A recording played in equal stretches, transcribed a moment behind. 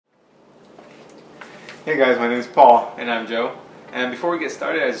Hey guys, my name is Paul. And I'm Joe. And before we get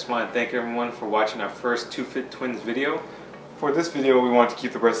started, I just want to thank everyone for watching our first TwoFitTwins video. For this video, we want to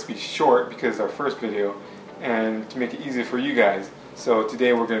keep the recipe short because it's our first video and to make it easier for you guys. So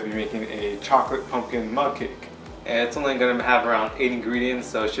today we're going to be making a chocolate pumpkin mug cake. And it's only going to have around 8 ingredients,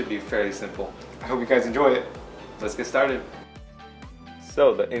 so it should be fairly simple. I hope you guys enjoy it. Let's get started.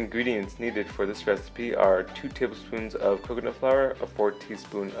 So the ingredients needed for this recipe are 2 tablespoons of coconut flour, a 4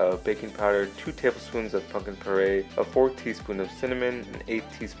 teaspoon of baking powder, 2 tablespoons of pumpkin puree, a 4 teaspoon of cinnamon, an 8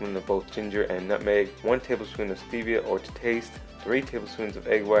 teaspoon of both ginger and nutmeg, 1 tablespoon of stevia or to taste, 3 tablespoons of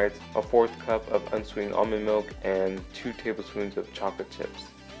egg whites, a 1/4 cup of unsweetened almond milk, and 2 tablespoons of chocolate chips.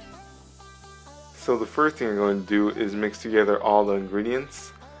 So the first thing I'm going to do is mix together all the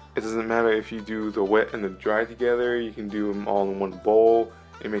ingredients. It doesn't matter if you do the wet and the dry together, you can do them all in one bowl.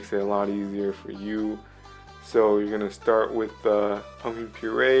 It makes it a lot easier for you. So you're going to start with the pumpkin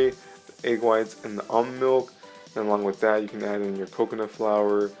puree, the egg whites, and the almond milk. And along with that, you can add in your coconut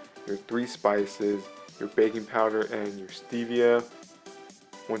flour, your 3 spices, your baking powder, and your stevia.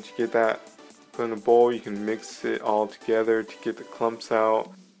 Once you get that put in a bowl, you can mix it all together to get the clumps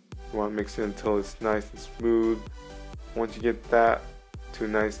out. You want to mix it until it's nice and smooth. Once you get that to a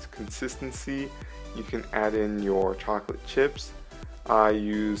nice consistency, you can add in your chocolate chips. I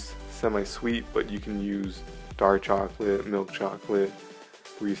use semi-sweet, but you can use dark chocolate, milk chocolate,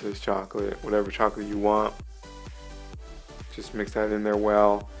 Reese's chocolate, whatever chocolate you want. Just mix that in there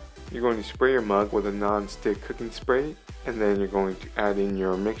well. You're going to spray your mug with a non-stick cooking spray, and then you're going to add in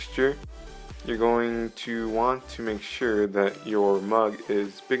your mixture. You're going to want to make sure that your mug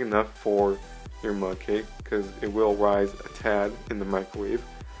is big enough for your mug cake because it will rise a tad in the microwave.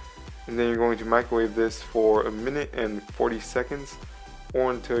 And then you're going to microwave this for 1 minute and 40 seconds or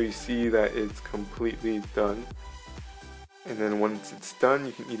until you see that it's completely done. And then once it's done,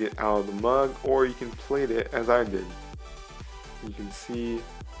 you can eat it out of the mug or you can plate it as I did. You can see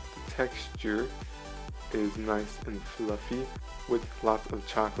the texture is nice and fluffy with lots of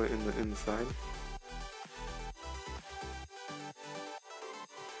chocolate in the inside.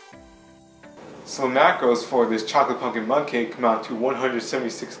 So the macros for this chocolate pumpkin mug cake come out to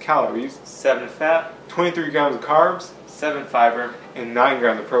 176 calories, 7 fat, 23 grams of carbs, 7 fiber, and 9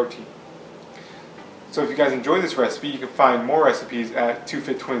 grams of protein. So if you guys enjoy this recipe, you can find more recipes at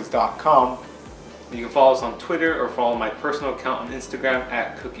TwoFitTwins.com. You can follow us on Twitter or follow my personal account on Instagram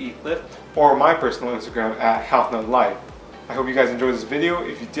at CookEatLift. Or my personal Instagram at HealthNutLife. I hope you guys enjoyed this video.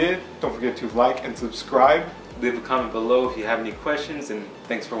 If you did, don't forget to like and subscribe. Leave a comment below if you have any questions, and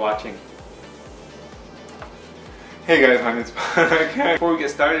thanks for watching. Hey guys, my name's Paul. Before we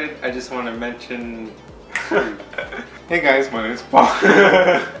get started, I just want to mention... Hey guys, my name's Paul.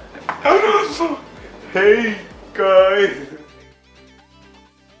 Hey guys.